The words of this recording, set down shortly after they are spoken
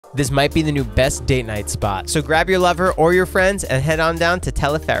This might be the new best date night spot. So grab your lover or your friends and head on down to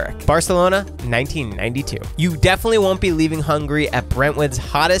Teleferic, Barcelona, 1992. You definitely won't be leaving hungry at Brentwood's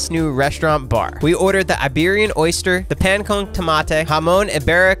hottest new restaurant bar. We ordered the Iberian oyster, the pan con tomate, jamón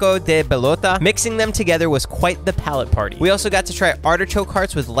ibérico de bellota. Mixing them together was quite the palate party. We also got to try artichoke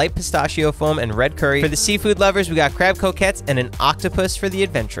hearts with light pistachio foam and red curry. For the seafood lovers, we got crab coquettes and an octopus for the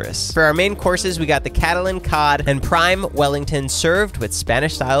adventurous. For our main courses, we got the Catalan cod and prime Wellington served with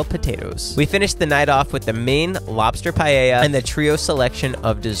Spanish-style potatoes. We finished the night off with the main lobster paella and the trio selection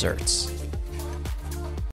of desserts.